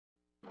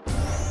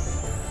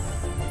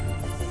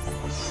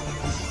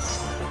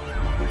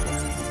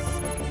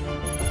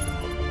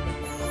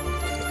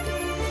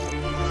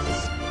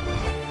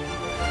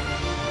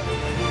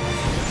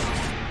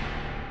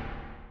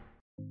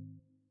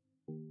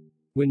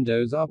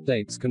Windows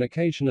updates can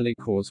occasionally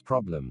cause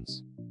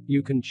problems.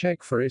 You can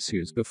check for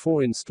issues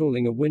before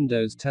installing a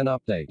Windows 10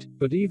 update,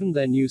 but even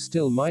then you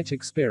still might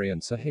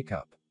experience a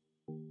hiccup.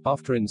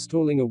 After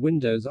installing a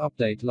Windows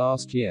update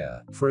last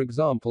year, for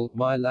example,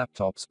 my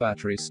laptop's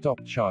battery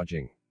stopped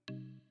charging.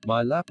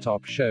 My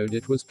laptop showed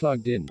it was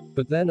plugged in,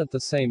 but then at the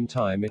same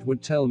time it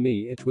would tell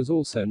me it was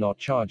also not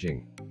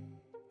charging.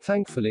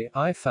 Thankfully,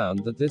 I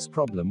found that this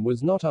problem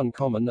was not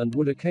uncommon and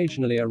would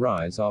occasionally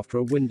arise after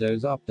a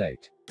Windows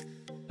update.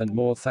 And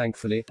more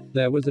thankfully,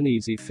 there was an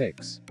easy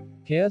fix.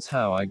 Here's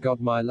how I got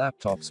my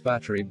laptop's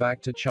battery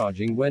back to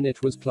charging when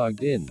it was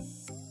plugged in.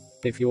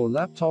 If your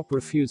laptop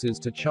refuses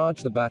to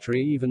charge the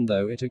battery even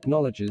though it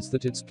acknowledges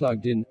that it's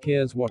plugged in,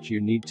 here's what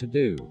you need to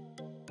do.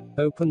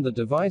 Open the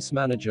Device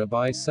Manager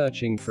by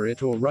searching for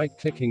it or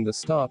right-clicking the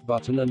Start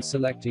button and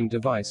selecting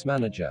Device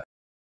Manager.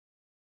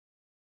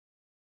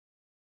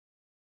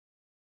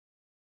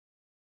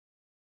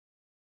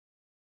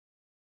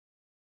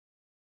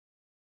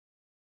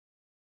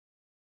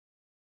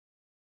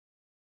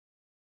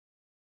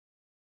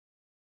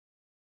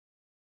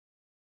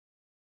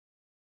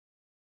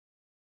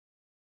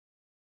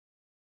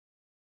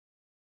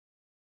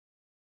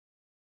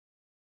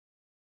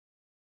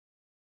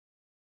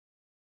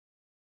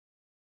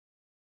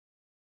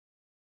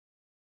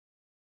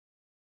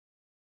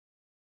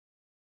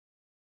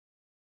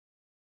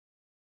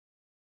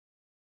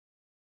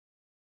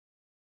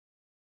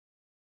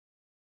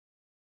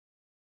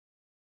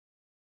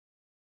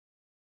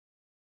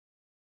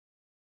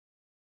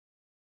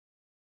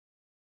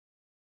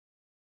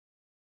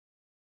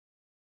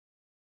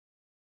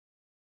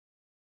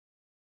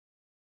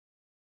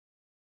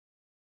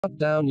 Shut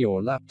down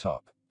your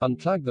laptop.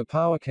 Unplug the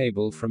power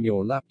cable from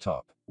your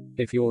laptop.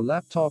 If your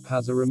laptop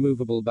has a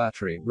removable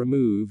battery,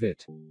 remove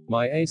it.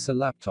 My Acer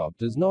laptop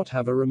does not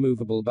have a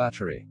removable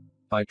battery.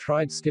 I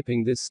tried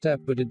skipping this step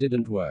but it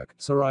didn't work,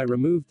 so I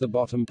removed the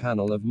bottom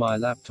panel of my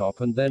laptop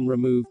and then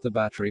removed the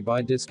battery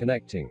by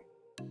disconnecting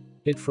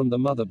it from the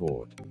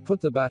motherboard.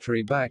 Put the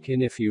battery back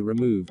in if you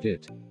removed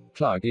it.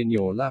 Plug in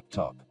your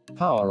laptop.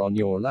 Power on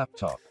your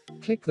laptop.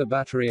 Click the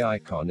battery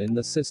icon in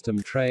the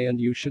system tray and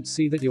you should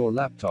see that your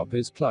laptop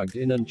is plugged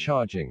in and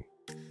charging.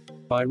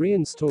 By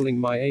reinstalling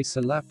my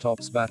Acer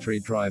laptop's battery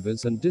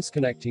drivers and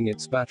disconnecting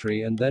its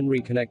battery and then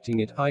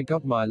reconnecting it, I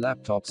got my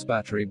laptop's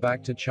battery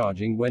back to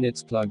charging when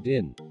it's plugged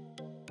in.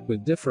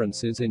 With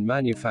differences in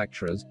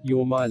manufacturers,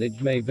 your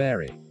mileage may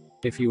vary.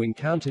 If you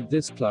encountered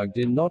this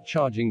plugged-in not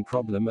charging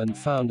problem and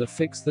found a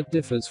fix that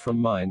differs from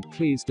mine,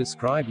 please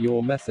describe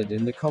your method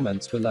in the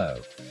comments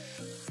below.